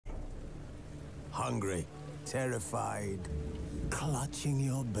hungry, terrified, clutching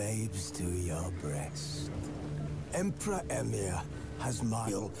your babes to your breast. Emperor Emir has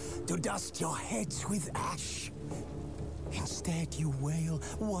marveled to dust your heads with ash. Instead you wail,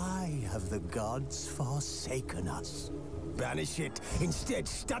 why have the gods forsaken us? Banish it, instead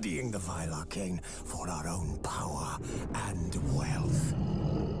studying the vile arcane for our own power and wealth.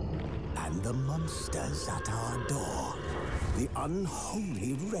 And the monsters at our door, the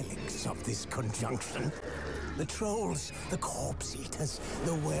unholy relics of this conjunction. The trolls, the corpse eaters,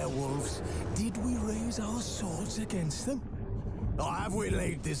 the werewolves. Did we raise our swords against them? Or have we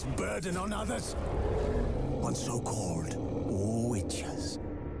laid this burden on others? On so-called witches.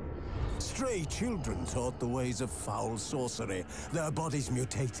 Stray children taught the ways of foul sorcery, their bodies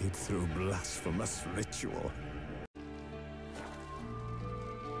mutated through blasphemous ritual.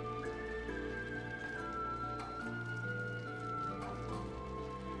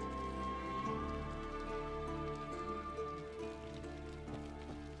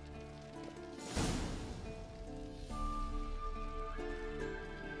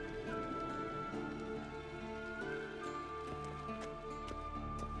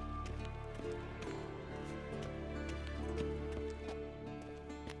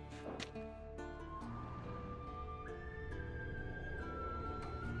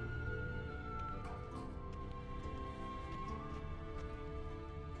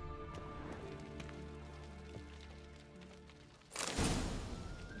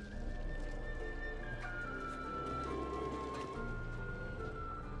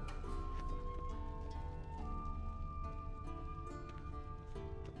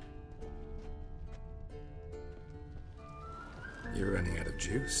 You're running out of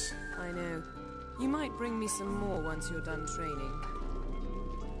juice. I know. You might bring me some more once you're done training.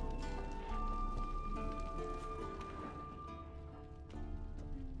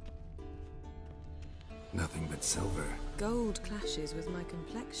 Nothing but silver. Gold clashes with my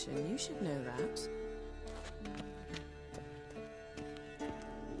complexion. You should know that.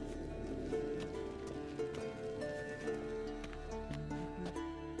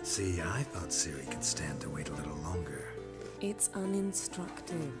 See, I thought Ciri could stand to wait a little longer. It's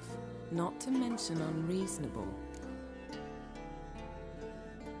uninstructive, not to mention unreasonable.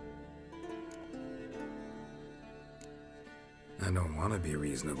 I don't want to be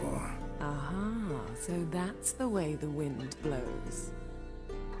reasonable. Aha, so that's the way the wind blows.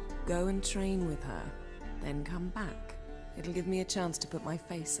 Go and train with her, then come back. It'll give me a chance to put my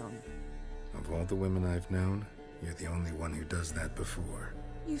face on. Of all the women I've known, you're the only one who does that before.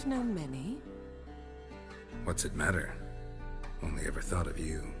 You've known many. What's it matter? Only ever thought of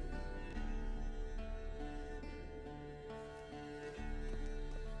you.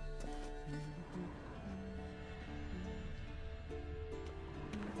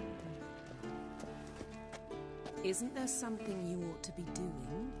 Isn't there something you ought to be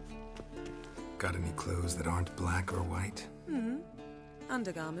doing? Got any clothes that aren't black or white?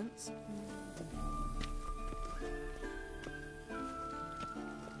 Undergarments.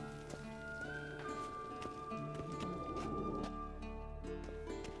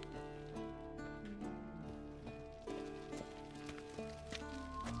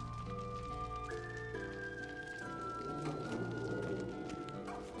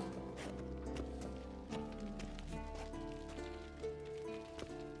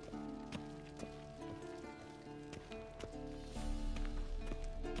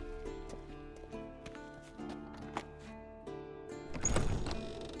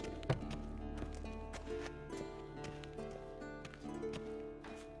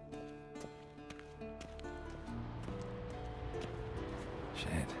 Shit.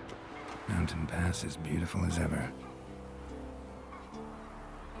 Mountain Pass is beautiful as ever.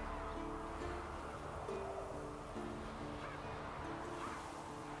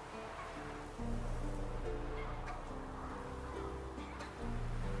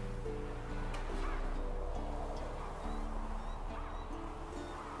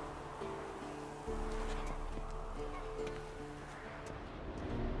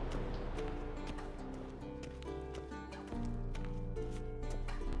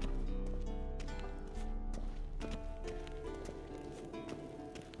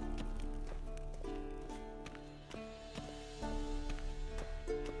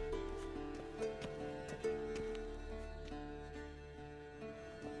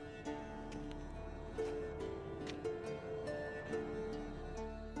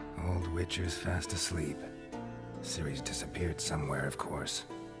 Witcher's fast asleep. Ciri's disappeared somewhere, of course.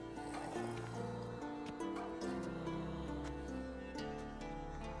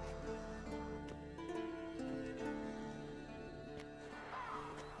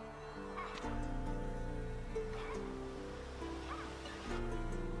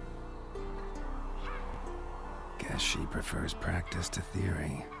 Guess she prefers practice to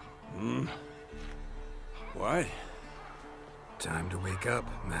theory. What? Time to wake up,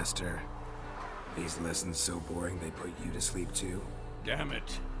 Master. These lessons so boring they put you to sleep too? Damn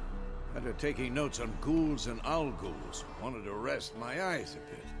it. After taking notes on ghouls and owl ghouls, wanted to rest my eyes a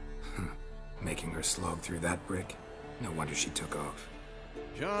bit. Making her slog through that brick? No wonder she took off.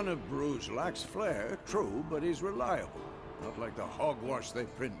 John of Bruges lacks flair, true, but he's reliable. Not like the hogwash they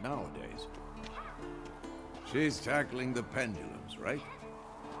print nowadays. She's tackling the pendulums, right?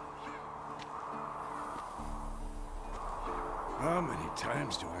 How many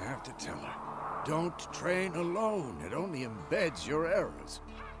times do I have to tell her? Don't train alone. It only embeds your errors.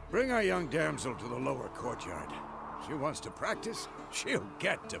 Bring our young damsel to the lower courtyard. She wants to practice, she'll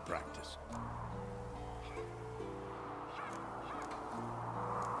get to practice.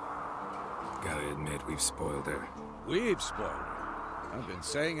 Gotta admit, we've spoiled her. We've spoiled her. I've been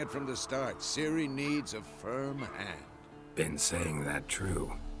saying it from the start. Ciri needs a firm hand. Been saying that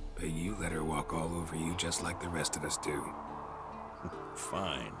true, but you let her walk all over you just like the rest of us do.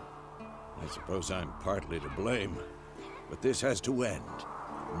 Fine. I suppose I'm partly to blame. But this has to end.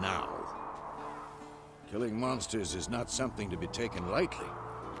 Now. Killing monsters is not something to be taken lightly.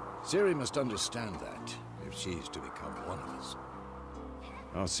 Ciri must understand that, if she's to become one of us.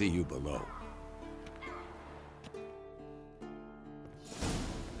 I'll see you below.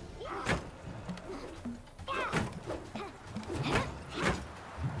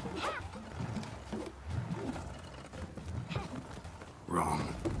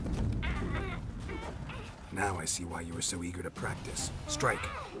 Wrong. Now I see why you were so eager to practice. Strike.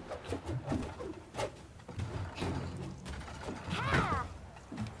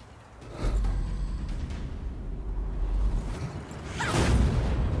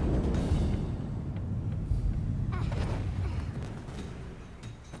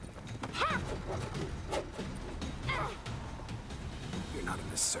 You're not in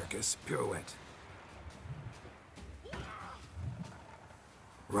this circus. Pirouette.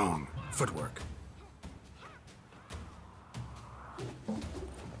 Wrong. Footwork.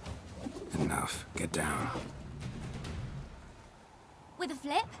 Enough. Get down. With a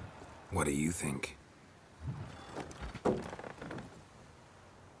flip? What do you think?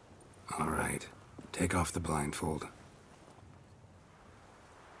 All right. Take off the blindfold.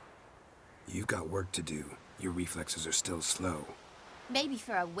 You've got work to do. Your reflexes are still slow. Maybe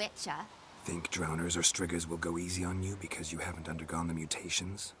for a witcher. Think drowners or striggers will go easy on you because you haven't undergone the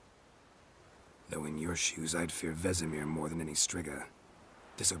mutations? Though in your shoes, I'd fear Vesemir more than any strigger.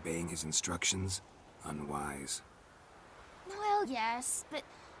 Disobeying his instructions? Unwise. Well, yes, but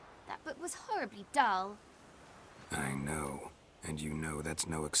that book was horribly dull. I know. And you know that's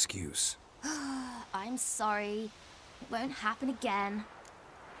no excuse. I'm sorry. It won't happen again.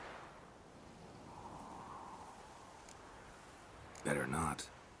 Better not.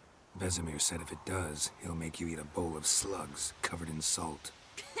 Vesemir said if it does, he'll make you eat a bowl of slugs covered in salt.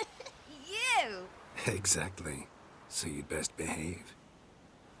 You! Exactly. So you'd best behave.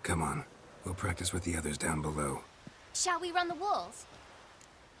 Come on. We'll practice with the others down below. Shall we run the walls?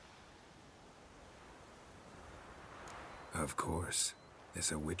 Of course.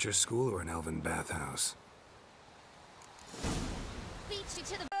 This a Witcher school or an elven bathhouse? Beat you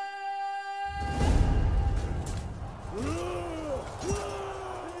to the